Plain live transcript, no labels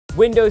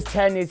Windows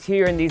 10 is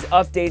here, and these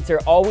updates are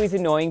always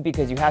annoying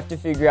because you have to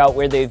figure out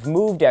where they've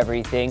moved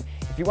everything.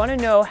 If you want to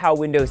know how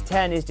Windows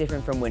 10 is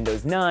different from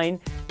Windows 9,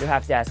 you'll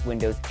have to ask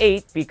Windows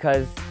 8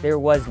 because there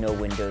was no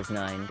Windows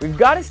 9. We've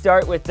got to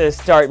start with the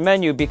Start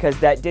menu because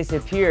that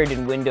disappeared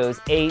in Windows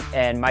 8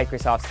 and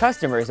Microsoft's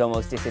customers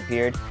almost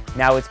disappeared.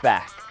 Now it's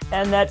back.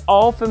 And that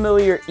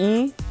all-familiar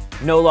E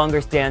no longer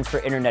stands for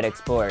Internet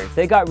Explorer.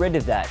 They got rid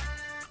of that.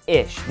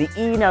 The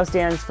E now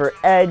stands for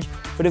Edge,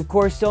 but of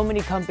course so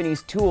many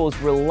companies' tools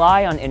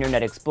rely on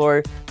Internet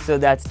Explorer, so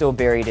that's still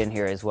buried in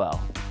here as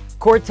well.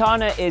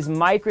 Cortana is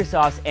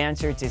Microsoft's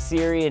answer to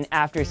Siri, and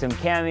after some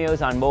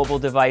cameos on mobile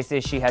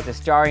devices, she has a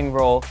starring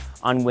role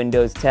on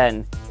Windows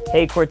 10.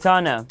 Hey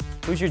Cortana,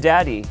 who's your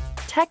daddy?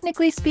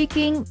 Technically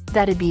speaking,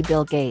 that'd be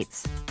Bill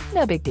Gates.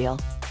 No big deal.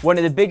 One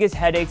of the biggest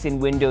headaches in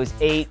Windows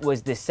 8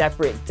 was the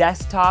separate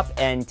desktop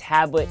and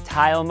tablet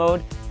tile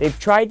mode. They've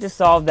tried to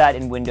solve that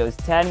in Windows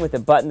 10 with a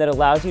button that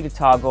allows you to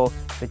toggle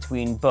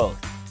between both.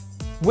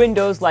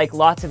 Windows, like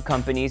lots of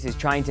companies, is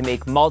trying to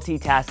make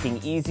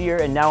multitasking easier,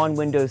 and now on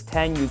Windows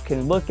 10 you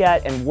can look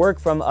at and work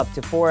from up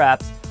to 4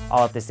 apps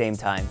all at the same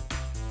time.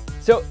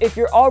 So if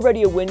you're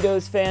already a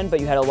Windows fan but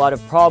you had a lot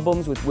of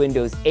problems with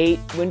Windows 8,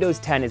 Windows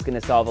 10 is going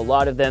to solve a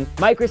lot of them.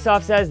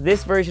 Microsoft says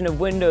this version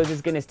of Windows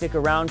is going to stick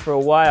around for a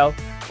while.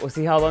 We'll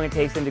see how long it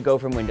takes them to go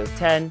from Windows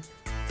 10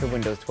 to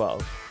Windows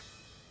 12.